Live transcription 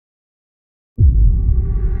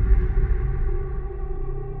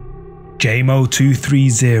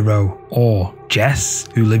JMO230, or Jess,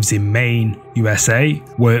 who lives in Maine, USA,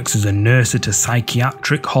 works as a nurse at a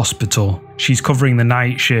psychiatric hospital. She's covering the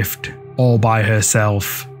night shift all by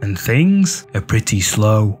herself, and things are pretty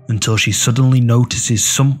slow until she suddenly notices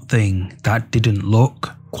something that didn't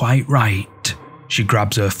look quite right. She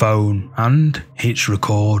grabs her phone and hits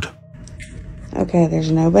record. Okay,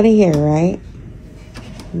 there's nobody here, right?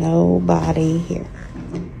 Nobody here.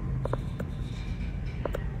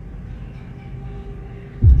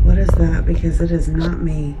 What is that? Because it is not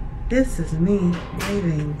me. This is me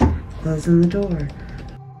waving, closing the door.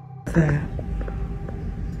 What's that?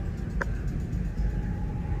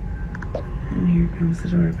 And here comes the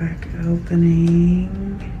door back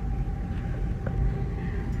opening.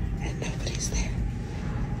 And nobody's there.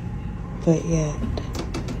 But yet.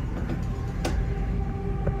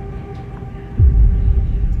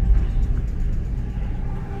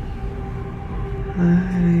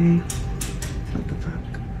 Hi. What the fuck?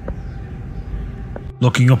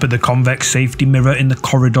 Looking up at the convex safety mirror in the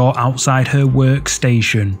corridor outside her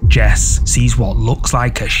workstation, Jess sees what looks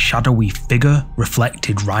like a shadowy figure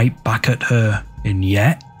reflected right back at her. And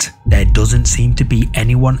yet, there doesn't seem to be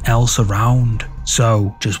anyone else around.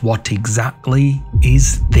 So, just what exactly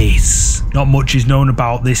is this? Not much is known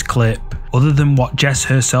about this clip, other than what Jess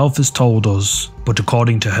herself has told us. But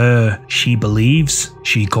according to her, she believes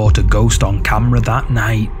she caught a ghost on camera that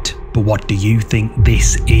night. But what do you think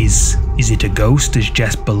this is? Is it a ghost as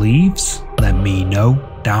Jess believes? Let me know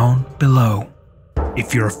down below.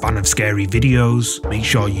 If you're a fan of scary videos, make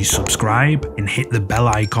sure you subscribe and hit the bell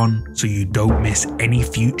icon so you don't miss any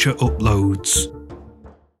future uploads.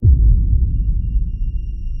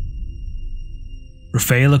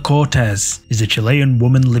 Rafaela Cortez is a Chilean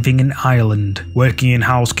woman living in Ireland, working in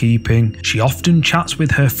housekeeping. She often chats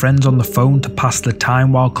with her friends on the phone to pass the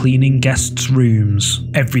time while cleaning guests' rooms.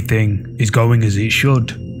 Everything is going as it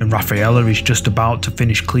should, and Rafaela is just about to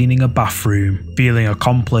finish cleaning a bathroom. Feeling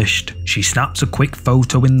accomplished, she snaps a quick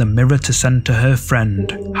photo in the mirror to send to her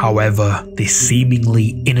friend. However, this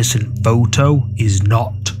seemingly innocent photo is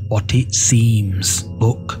not what it seems.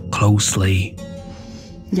 Look closely.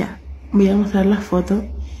 Yeah. Voy a mostrar la foto.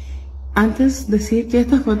 Antes decir que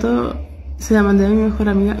esta foto se la mandé a mi mejor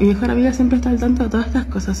amiga. Mi mejor amiga siempre está al tanto de todas estas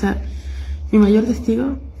cosas. O sea, mi mayor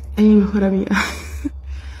testigo es mi mejor amiga.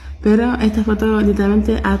 Pero esta foto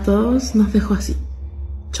literalmente a todos nos dejó así,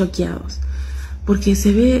 choqueados. Porque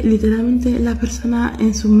se ve literalmente la persona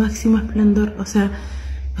en su máximo esplendor. O sea,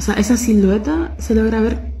 esa silueta se logra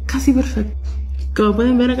ver casi perfecto. Como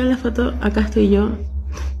pueden ver acá en la foto, acá estoy yo.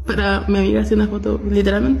 Para mi amiga hacer una foto,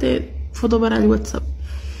 literalmente foto para el WhatsApp.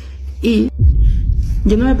 Y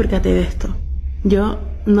yo no me percaté de esto. Yo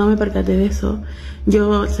no me percaté de eso.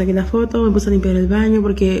 Yo saqué la foto, me puse a limpiar el baño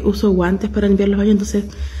porque uso guantes para limpiar los baños. Entonces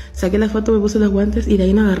saqué la foto, me puse los guantes y de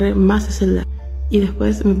ahí no agarré más el celular. Y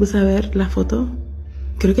después me puse a ver la foto.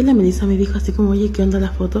 Creo que la Melissa me dijo así como, oye, ¿qué onda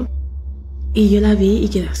la foto? Y yo la vi y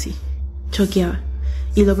quedé así, choqueada.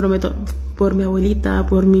 Y lo prometo, por mi abuelita,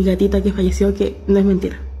 por mi gatita que falleció, que no es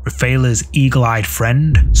mentira. Rafaela's eagle-eyed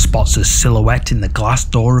friend spots a silhouette in the glass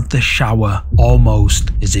door of the shower, almost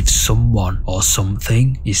as if someone or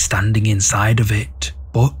something is standing inside of it.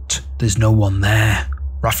 But there's no one there.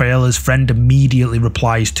 Rafaela's friend immediately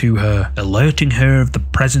replies to her, alerting her of the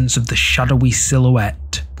presence of the shadowy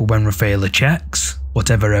silhouette. But when Rafaela checks,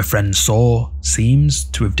 whatever her friend saw seems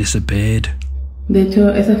to have disappeared. De hecho,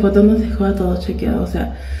 esa foto nos dejó a todos chequeados, o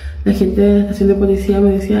sea, la gente de la estación de policía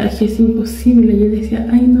me decía, es que es imposible, y yo decía,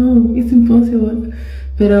 ay no, it's impossible,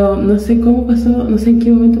 pero no sé cómo pasó, no sé en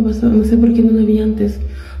qué momento pasó, no sé por qué no lo vi antes,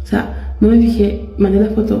 o sea, no me fijé, mandé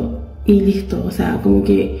la foto y listo, o sea, como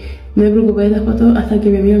que no me preocupé de la foto hasta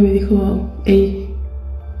que mi amiga me dijo, hey,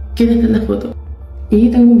 ¿quién está en la foto? Y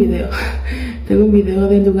tengo un video, tengo un video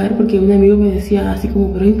del lugar porque un amigo me decía así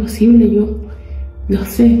como, pero es imposible, yo lo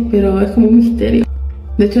sé, pero es como un misterio.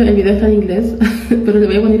 De hecho, el video está en inglés, pero lo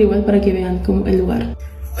voy a poner igual para que vean como el lugar.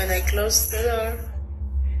 When I close the door,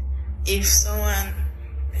 if someone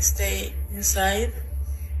stay inside,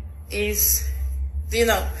 is, you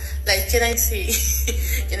know, like can I see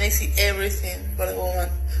everything for the woman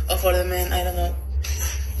or for the man? I don't know,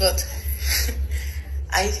 but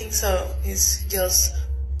I think so. It's just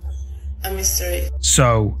a mystery.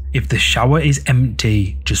 So, if the shower is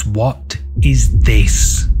empty, just what is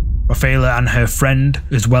this? Rafaela and her friend,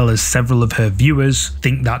 as well as several of her viewers,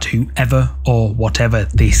 think that whoever or whatever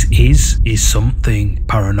this is something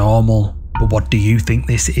paranormal. But what do you think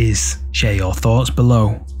this is? Share your thoughts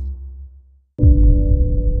below.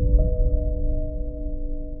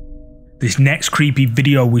 This next creepy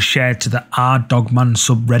video was shared to the rdogman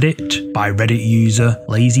subreddit by Reddit user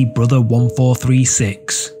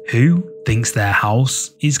LazyBrother1436, who thinks their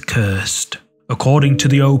house is cursed. According to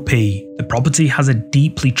the OP, the property has a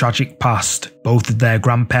deeply tragic past. Both of their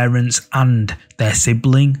grandparents and their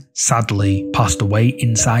sibling sadly passed away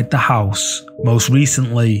inside the house. Most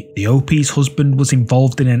recently, the OP's husband was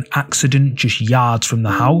involved in an accident just yards from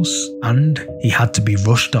the house, and he had to be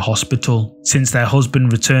rushed to hospital. Since their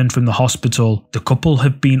husband returned from the hospital, the couple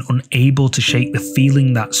have been unable to shake the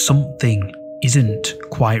feeling that something isn't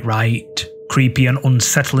quite right. Creepy and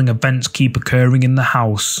unsettling events keep occurring in the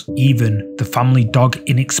house. Even the family dog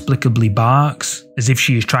inexplicably barks, as if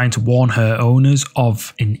she is trying to warn her owners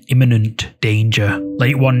of an imminent danger.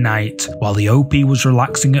 Late one night, while the OP was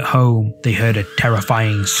relaxing at home, they heard a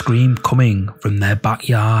terrifying scream coming from their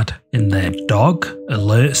backyard, and their dog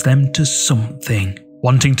alerts them to something.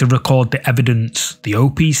 Wanting to record the evidence, the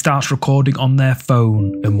OP starts recording on their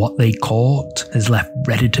phone, and what they caught has left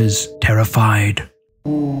Redditors terrified.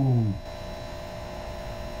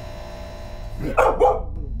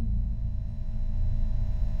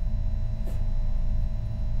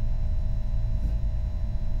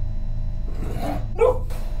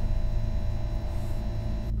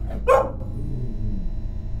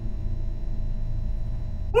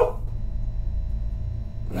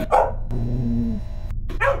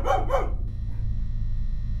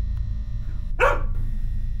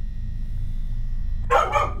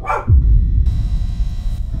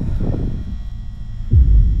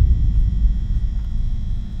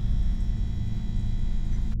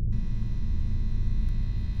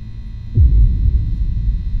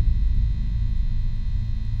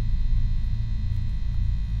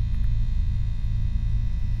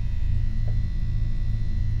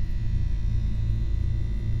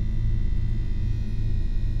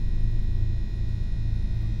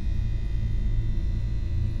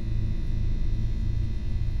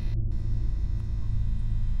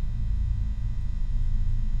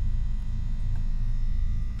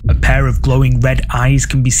 A pair of glowing red eyes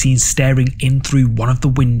can be seen staring in through one of the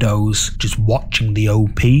windows, just watching the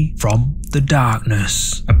OP from the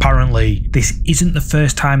darkness. Apparently, this isn't the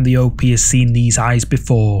first time the OP has seen these eyes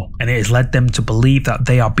before, and it has led them to believe that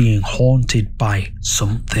they are being haunted by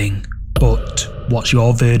something. But what's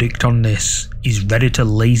your verdict on this? Is Redditor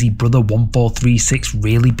LazyBrother1436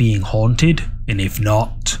 really being haunted? And if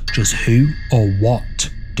not, just who or what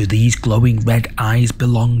do these glowing red eyes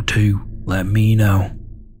belong to? Let me know.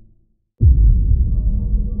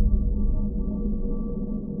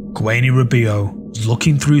 Kawani Rubio was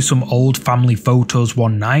looking through some old family photos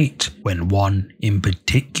one night when one in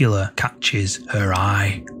particular catches her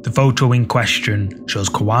eye. The photo in question shows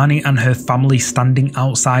Kawani and her family standing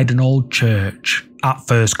outside an old church. At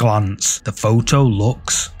first glance, the photo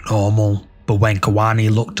looks normal, but when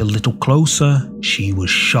Kawani looked a little closer, she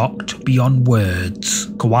was shocked beyond words.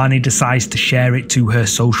 Kawani decides to share it to her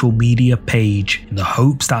social media page in the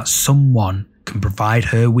hopes that someone can provide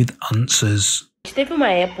her with answers. Teve uma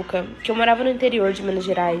época que eu morava no interior de Minas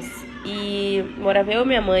Gerais e morava eu,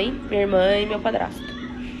 minha mãe, minha irmã e meu padrasto.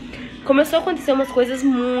 Começou a acontecer umas coisas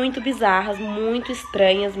muito bizarras, muito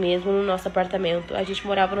estranhas mesmo no nosso apartamento. A gente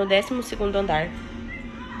morava no 12º andar.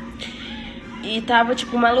 E tava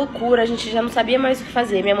tipo uma loucura, a gente já não sabia mais o que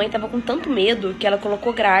fazer. Minha mãe tava com tanto medo que ela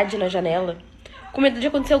colocou grade na janela, com medo de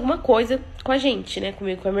acontecer alguma coisa com a gente, né,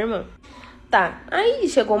 comigo e com a minha irmã. Tá, aí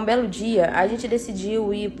chegou um belo dia, a gente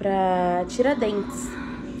decidiu ir pra Tiradentes,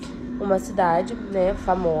 uma cidade, né,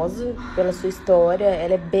 famosa pela sua história,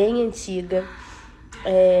 ela é bem antiga,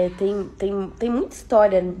 tem muita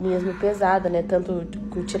história mesmo pesada, né, tanto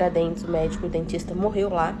que o Tiradentes, o médico, o dentista, morreu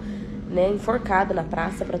lá, né, enforcado na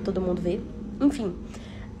praça pra todo mundo ver. Enfim,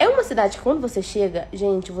 é uma cidade que quando você chega,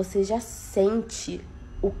 gente, você já sente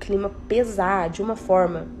o clima pesar de uma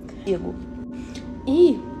forma.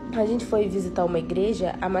 E a gente foi visitar uma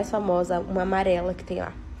igreja, a mais famosa, uma amarela que tem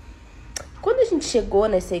lá. Quando a gente chegou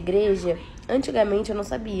nessa igreja, antigamente eu não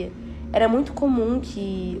sabia. Era muito comum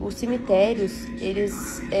que os cemitérios,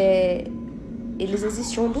 eles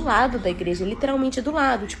existiam do lado da igreja, literalmente do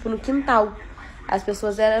lado, tipo no quintal. As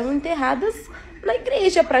pessoas eram enterradas na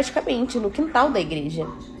igreja, praticamente, no quintal da igreja.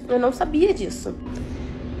 Eu não sabia disso.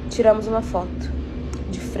 Tiramos uma foto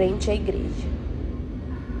de frente à igreja.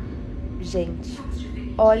 Gente,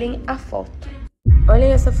 olhem a foto.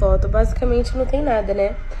 Olhem essa foto, basicamente não tem nada,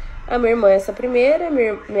 né? A minha irmã essa primeira,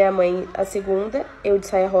 minha mãe a segunda, eu de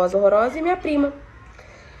saia rosa horrorosa e minha prima.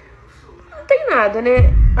 Não tem nada,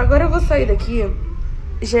 né? Agora eu vou sair daqui.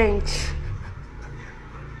 Gente,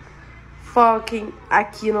 foquem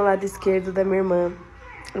aqui no lado esquerdo da minha irmã.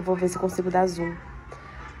 Eu vou ver se eu consigo dar zoom.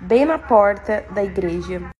 bem na porta da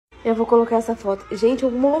igreja. Eu vou colocar essa foto. Gente,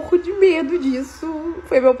 eu morro de medo disso.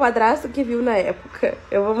 Foi meu padrasto que viu na época.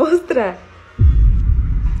 Eu vou mostrar.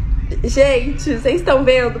 Gente, vocês estão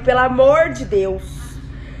vendo? Pelo amor de Deus.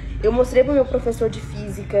 Eu mostrei pro meu professor de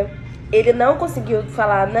física. Ele não conseguiu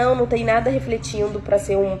falar, não tem nada refletindo pra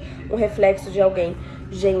ser um reflexo de alguém.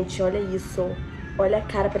 Gente, olha isso. Olha a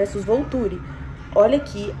cara, parece os Volturi. Olha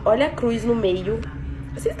aqui, olha a cruz no meio.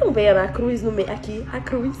 Vocês estão vendo a cruz no meio? Aqui, a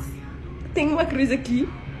cruz. Tem uma cruz aqui.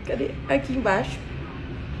 Cadê? Aqui embaixo.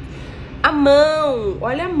 A mão,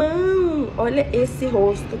 olha a mão. Olha esse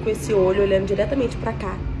rosto com esse olho olhando diretamente pra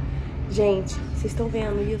cá. Gente, vocês estão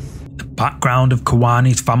vendo isso? The background of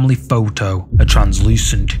Kawani's family photo, a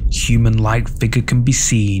translucent, human-like figure can be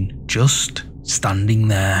seen, just standing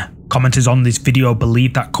there. Commenters on this video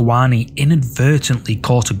believe that Kawani inadvertently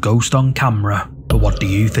caught a ghost on camera. But what do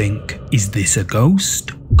you think? Is this a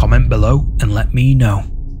ghost? Comment below and let me know.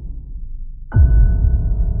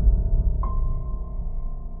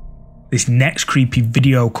 This next creepy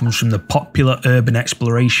video comes from the popular urban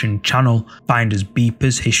exploration channel Finders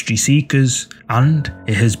Beepers History Seekers, and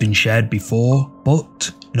it has been shared before,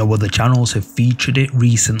 but no other channels have featured it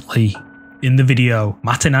recently. In the video,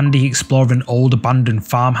 Matt and Andy explore an old abandoned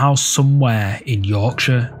farmhouse somewhere in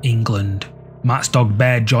Yorkshire, England. Matt's dog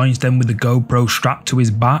Bear joins them with a GoPro strapped to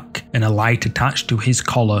his back and a light attached to his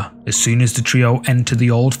collar. As soon as the trio enter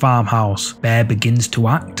the old farmhouse, Bear begins to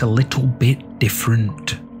act a little bit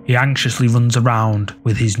different. He anxiously runs around,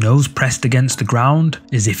 with his nose pressed against the ground,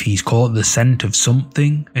 as if he's caught the scent of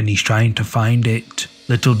something and he's trying to find it.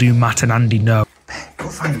 Little do Matt and Andy know. Go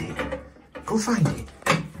find it. Go find it.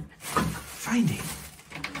 Find it.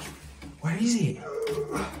 Where is it?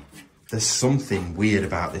 There's something weird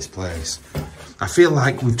about this place. I feel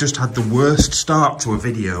like we've just had the worst start to a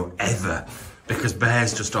video ever. Because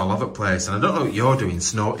Bear's just all over the place, and I don't know what you're doing,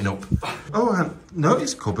 snorting up. Oh, I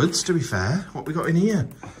noticed cupboards, to be fair. What we got in here?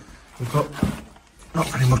 We've got not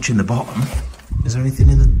very much in the bottom. Is there anything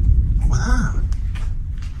in the... What's that?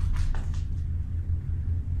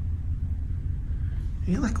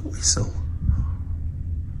 You like a whistle?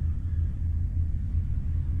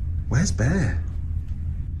 Where's Bear?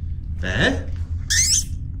 Bear?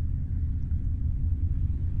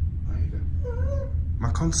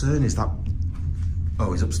 My concern is that...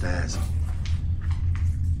 Oh, he's upstairs.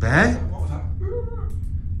 Bear? What was that?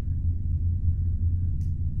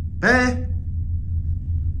 Bear?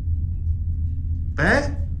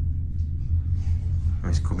 Bear? Oh,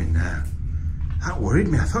 he's coming now. That worried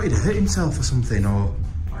me. I thought he'd hurt himself or something, or...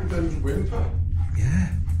 I don't whimper. Yeah.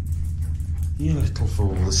 You little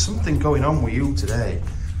fool. There's something going on with you today.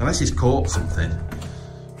 Unless he's caught something.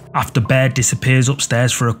 After Bear disappears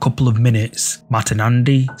upstairs for a couple of minutes, Matt and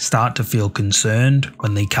Andy start to feel concerned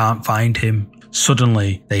when they can't find him.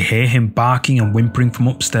 Suddenly, they hear him barking and whimpering from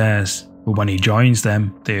upstairs, but when he joins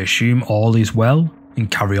them, they assume all is well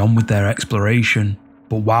and carry on with their exploration.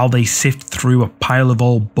 But while they sift through a pile of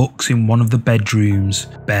old books in one of the bedrooms,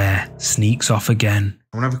 Bear sneaks off again.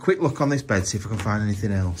 I'm gonna have a quick look on this bed, see if I can find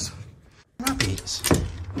anything else. Rabbits?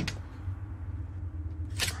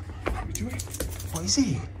 What is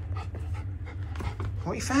it?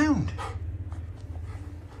 What you found?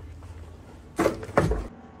 I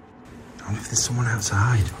wonder if there's someone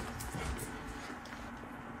outside.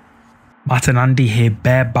 Matt and Andy hear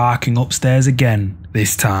Bear barking upstairs again.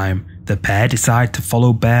 This time, the pair decide to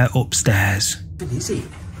follow Bear upstairs. What is it?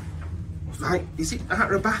 Like, is it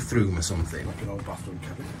out of a bathroom or something? Like an old bathroom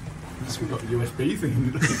cabinet. Unless we've got a USB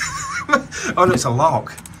thing. Oh no, it's a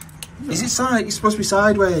lock. Is it side? It's supposed to be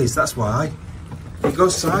sideways, that's why. It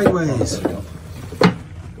goes sideways.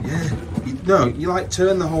 Yeah. You like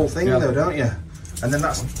turn the whole thing though, don't you? And then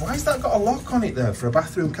that's... Why has that got a lock on it though for a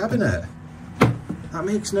bathroom cabinet? That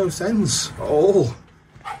makes no sense at all.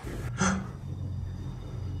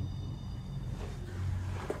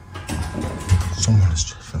 Someone has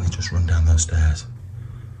just run down those stairs.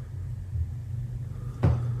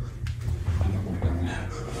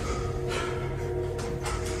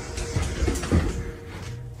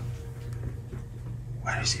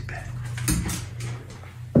 Where is he, Ben?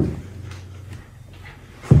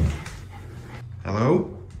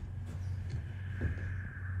 Hello?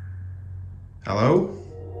 Hello?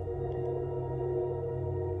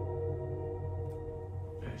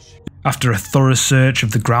 After a thorough search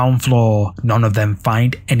of the ground floor, none of them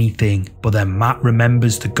find anything, but then Matt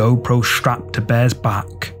remembers the GoPro strapped to Bear's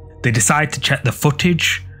back. They decide to check the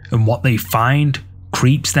footage, and what they find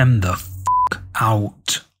creeps them the f***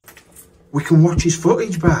 out. We can watch his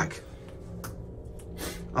footage back.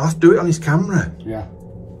 I'll have to do it on his camera. Yeah.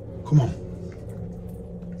 Come on.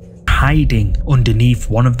 hiding underneath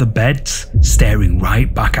one of the beds, staring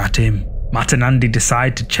right back at him. Matt and Andy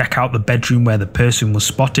decide to check out the bedroom where the person was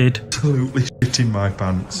spotted. Absolutely shitting my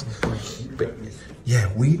pants. But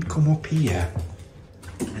yeah, we'd come up here,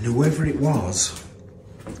 and whoever it was,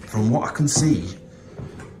 from what I can see,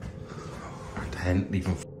 I can't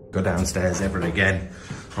even go downstairs ever again.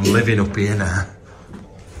 I'm living up here now.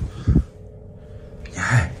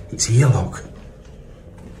 Yeah, it's here, look.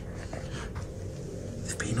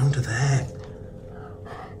 They've been under there.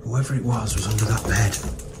 Whoever it was under that bed.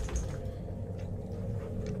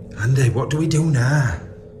 Andy, what do we do now?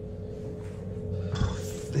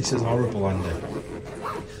 This is horrible, Andy.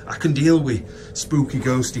 I can deal with spooky,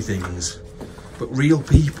 ghosty things, but real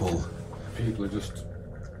people... People are just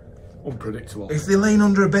unpredictable. If they're laying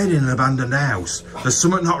under a bed in an abandoned house, there's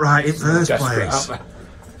something not right in first place.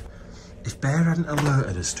 If Bear hadn't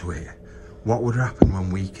alerted us to it, what would happen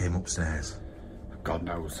when we came upstairs? God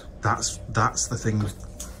knows. That's the thing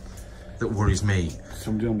that worries me.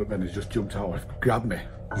 Somebody on the bed has just jumped out and grabbed me.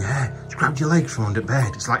 Yeah, it's grabbed your legs from under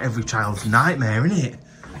bed. It's like every child's nightmare, isn't it?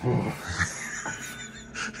 Oh.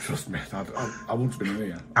 Trust me, I wouldn't have been in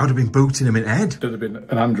here. I would have been booting him in the head. There'd have been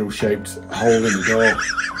an Andrew-shaped hole in the door.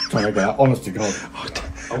 Trying to get out. Honest to God.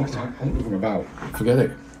 I wouldn't have come about. Forget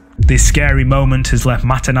it. This scary moment has left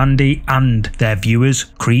Matt and Andy and their viewers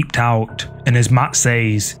creeped out. And as Matt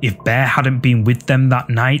says, if Bear hadn't been with them that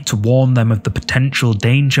night to warn them of the potential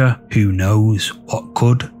danger, who knows what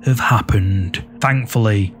could have happened.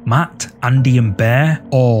 Thankfully, Matt, Andy and Bear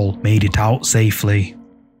all made it out safely.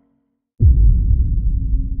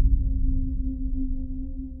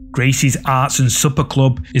 Gracie's Arts and Supper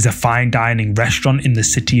Club is a fine dining restaurant in the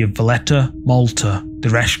city of Valletta, Malta. The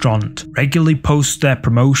restaurant regularly posts their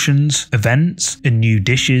promotions, events, and new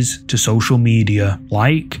dishes to social media,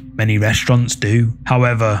 like many restaurants do.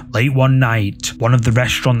 However, late one night, one of the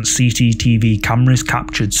restaurant's CCTV cameras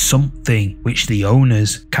captured something which the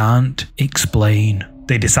owners can't explain.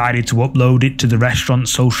 They decided to upload it to the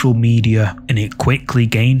restaurant's social media, and it quickly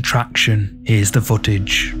gained traction. Here's the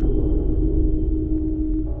footage.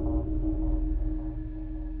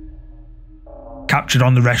 Captured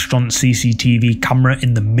on the restaurant's CCTV camera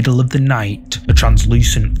in the middle of the night, a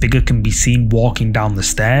translucent figure can be seen walking down the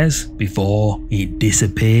stairs before it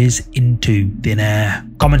disappears into thin air.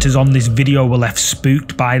 Commenters on this video were left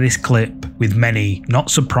spooked by this clip, with many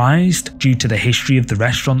not surprised due to the history of the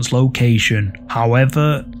restaurant's location.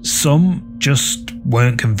 However, some just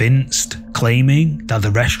weren't convinced, claiming that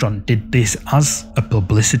the restaurant did this as a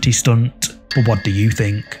publicity stunt. But what do you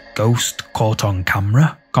think? Ghost caught on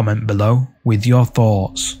camera? Comment below with your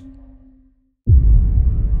thoughts.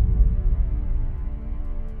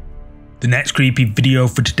 The next creepy video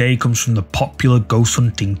for today comes from the popular ghost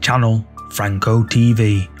hunting channel Franco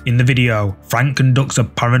TV. In the video, Frank conducts a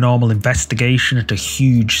paranormal investigation at a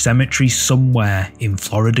huge cemetery somewhere in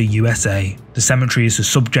Florida, USA. The cemetery is the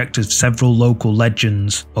subject of several local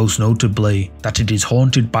legends, most notably that it is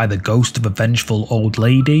haunted by the ghost of a vengeful old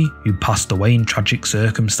lady who passed away in tragic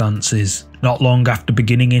circumstances. Not long after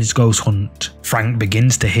beginning his ghost hunt, Frank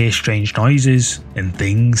begins to hear strange noises, and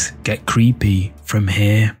things get creepy from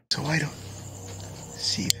here. So I don't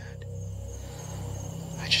see that.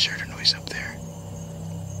 I just heard a noise up there.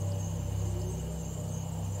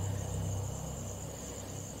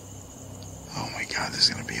 Oh my god, this is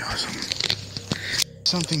gonna be awesome.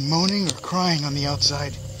 Something moaning or crying on the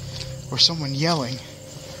outside, or someone yelling.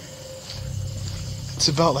 It's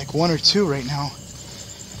about like 1 or 2 right now.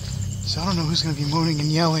 So I don't know who's gonna be moaning and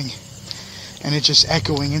yelling, and it's just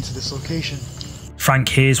echoing into this location. Frank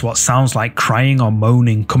hears what sounds like crying or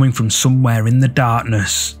moaning coming from somewhere in the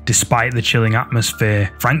darkness. Despite the chilling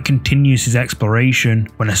atmosphere, Frank continues his exploration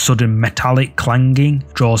when a sudden metallic clanging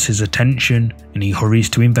draws his attention and he hurries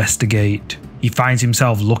to investigate. He finds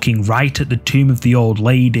himself looking right at the tomb of the old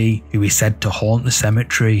lady who is said to haunt the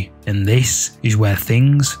cemetery, and this is where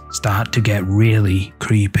things start to get really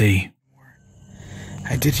creepy.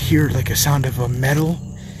 I did hear like a sound of a metal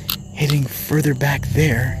hitting further back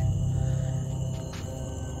there,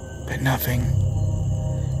 but nothing.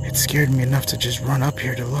 It scared me enough to just run up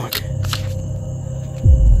here to look.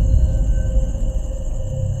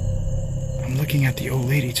 I'm looking at the old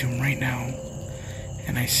lady tomb right now,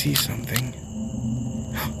 and I see something.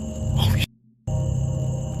 Holy shit.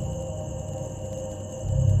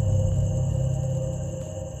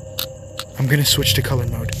 I'm gonna switch to color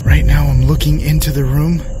mode. Right now I'm looking into the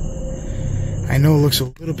room. I know it looks a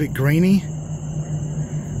little bit grainy.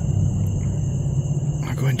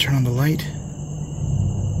 I'll go ahead and turn on the light.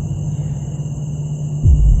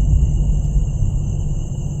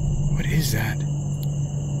 What is that?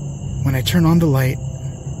 When I turn on the light,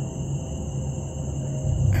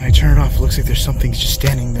 looks like there's something just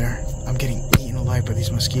standing there. I'm getting eaten alive by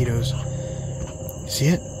these mosquitoes. See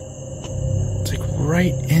it? It's like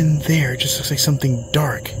right in there. It just looks like something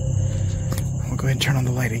dark. I'll go ahead and turn on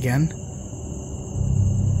the light again.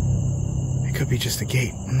 It could be just a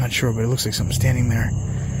gate. I'm not sure, but it looks like something standing there.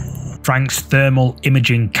 Frank's thermal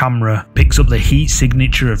imaging camera picks up the heat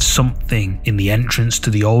signature of something in the entrance to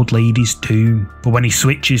the old lady's tomb, but when he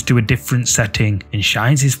switches to a different setting and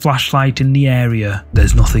shines his flashlight in the area,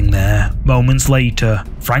 there's nothing there. Moments later,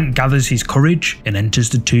 Frank gathers his courage and enters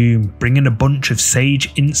the tomb, bringing a bunch of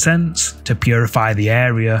sage incense to purify the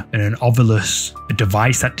area and an ovilus, a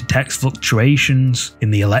device that detects fluctuations in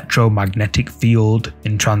the electromagnetic field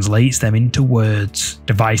and translates them into words.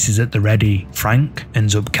 Devices at the ready, Frank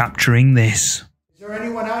ends up capturing this. Is there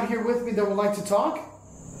anyone out here with me that would like to talk?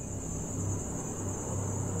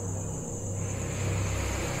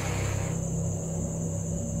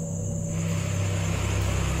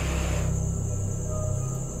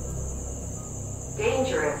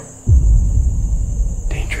 Dangerous.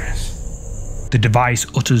 Dangerous. The device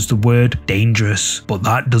utters the word dangerous, but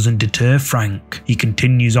that doesn't deter Frank. He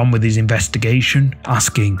continues on with his investigation,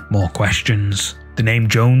 asking more questions. The name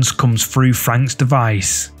Jones comes through Frank's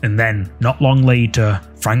device, and then, not long later,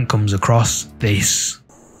 Frank comes across this.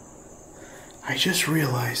 I just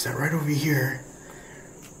realized that right over here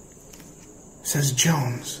says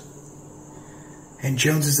Jones. And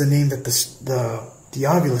Jones is the name that the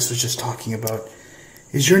Ovilus was just talking about.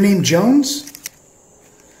 Is your name Jones?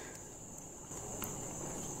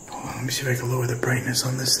 Hold on, let me see if I can lower the brightness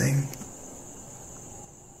on this thing.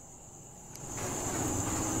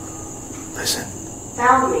 Listen.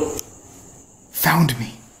 Found me. Found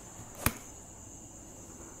me.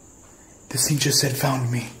 This thing just said found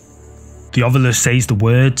me. The Ovilus says the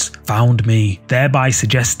words, found me, thereby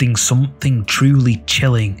suggesting something truly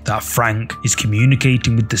chilling, that Frank is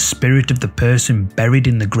communicating with the spirit of the person buried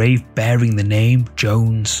in the grave bearing the name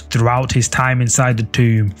Jones. Throughout his time inside the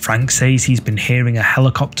tomb, Frank says he's been hearing a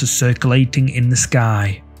helicopter circulating in the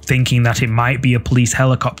sky. Thinking that it might be a police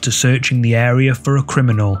helicopter searching the area for a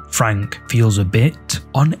criminal, Frank feels a bit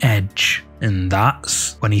on edge. And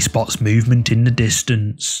that's when he spots movement in the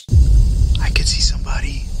distance. I could see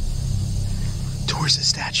somebody towards the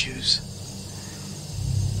statues.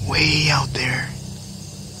 Way out there.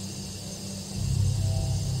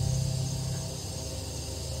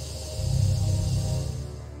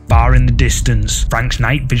 Far in the distance, Frank's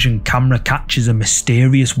night vision camera catches a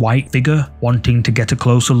mysterious white figure. Wanting to get a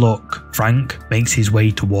closer look, Frank makes his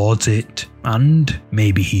way towards it. And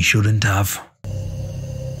maybe he shouldn't have.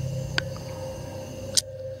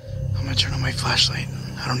 I'm gonna turn on my flashlight.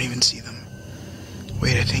 I don't even see them.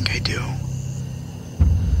 Wait, I think I do.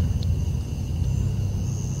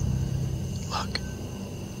 Look.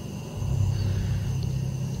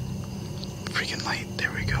 Freaking light.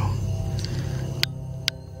 There we go.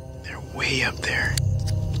 They're way up there.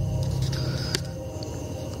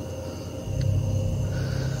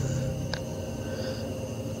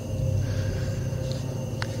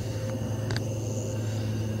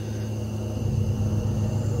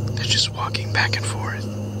 They're just walking back and forth.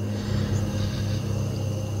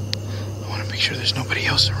 I want to make sure there's nobody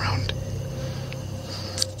else around.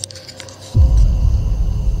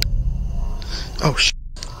 Oh, shit.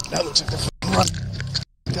 That looks like the fucking run.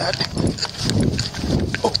 That.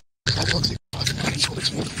 Oh, that looks like fucking running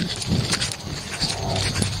towards me.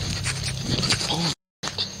 Oh.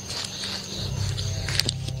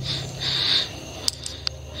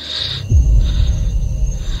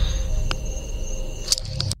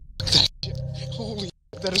 That shit. Holy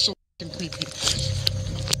shit, that is so fucking creepy.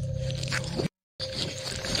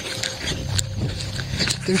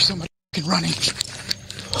 There's somebody fucking running.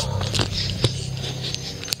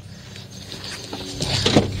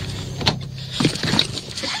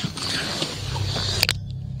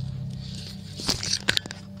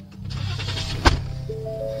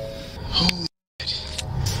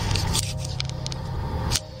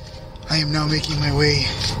 I am now making my way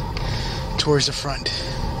towards the front.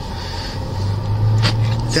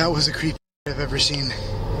 That was the creepiest I've ever seen.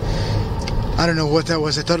 I don't know what that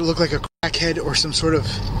was. I thought it looked like a crackhead or some sort of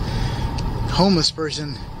homeless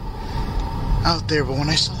person out there, but when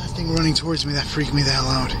I saw that thing running towards me, that freaked me the hell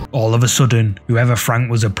out. All of a sudden, whoever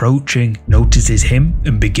Frank was approaching notices him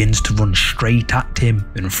and begins to run straight at him,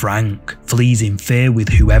 and Frank flees in fear with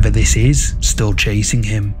whoever this is still chasing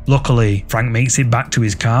him. Luckily, Frank makes it back to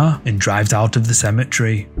his car and drives out of the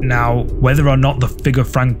cemetery. Now, whether or not the figure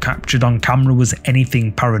Frank captured on camera was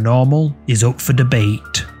anything paranormal is up for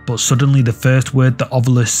debate, but suddenly the first word that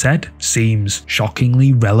Ovilus said seems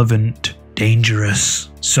shockingly relevant. dangerous.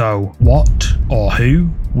 So what or who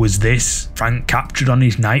was this Frank captured on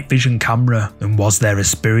his night vision camera, and was there a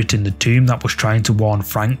spirit in the tomb that was trying to warn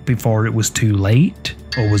Frank before it was too late?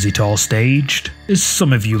 Or was it all staged? As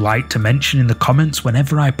some of you like to mention in the comments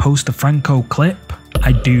whenever I post a Franco clip,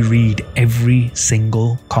 I do read every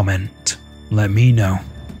single comment. Let me know.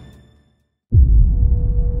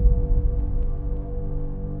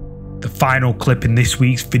 The final clip in this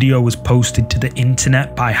week's video was posted to the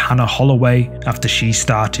internet by Hannah Holloway after she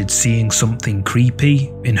started seeing something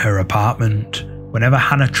creepy in her apartment. Whenever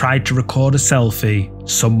Hannah tried to record a selfie,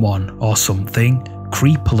 someone or something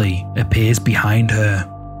creepily appears behind her.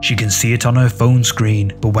 She can see it on her phone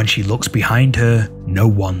screen, but when she looks behind her, no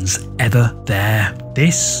one's ever there.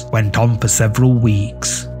 This went on for several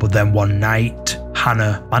weeks, but then one night,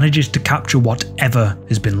 Hannah manages to capture whatever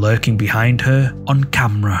has been lurking behind her on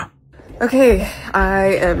camera. Okay,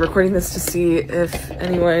 I am recording this to see if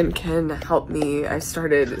anyone can help me. I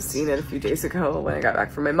started seeing it a few days ago when I got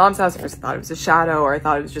back from my mom's house. At first I thought it was a shadow, or I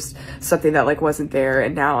thought it was just something that like wasn't there,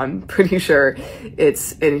 and now I'm pretty sure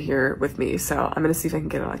it's in here with me. So I'm gonna see if I can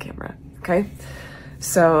get it on camera, okay?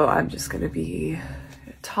 So I'm just gonna be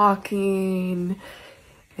talking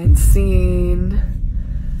and seeing.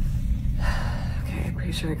 Okay, I'm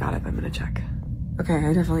pretty sure I got it, but I'm gonna check. Okay,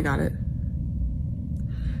 I definitely got it.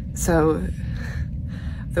 So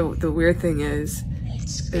the weird thing is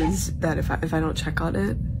that if I don't check on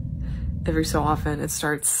it, every so often it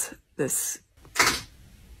starts this.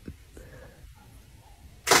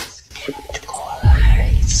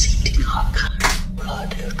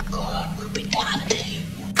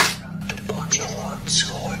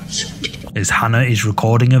 As Hannah is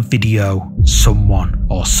recording a video, someone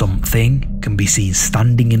or something can be seen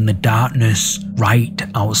standing in the darkness right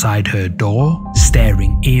outside her door,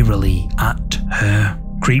 staring eerily at her.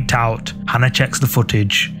 Creeped out, Hannah checks the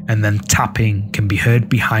footage, and then tapping can be heard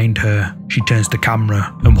behind her. She turns the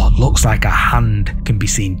camera, and what looks like a hand can be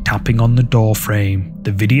seen tapping on the door frame.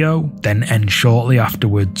 The video then ends shortly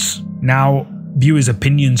afterwards. Now, viewers'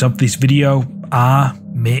 opinions of this video are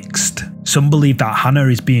mixed. Some believe that Hannah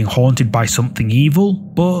is being haunted by something evil,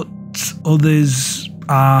 but others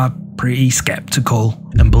are pretty skeptical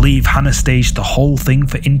and believe Hannah staged the whole thing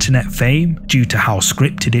for internet fame due to how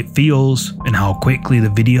scripted it feels and how quickly the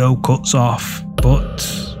video cuts off. But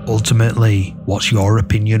ultimately, what's your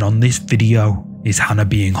opinion on this video? Is Hannah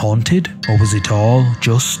being haunted, or was it all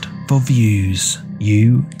just for views?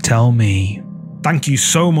 You tell me. Thank you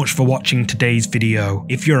so much for watching today's video.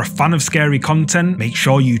 If you're a fan of scary content, make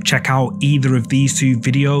sure you check out either of these two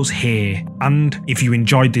videos here. And if you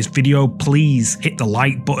enjoyed this video, please hit the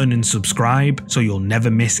like button and subscribe so you'll never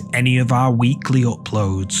miss any of our weekly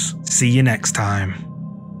uploads. See you next time.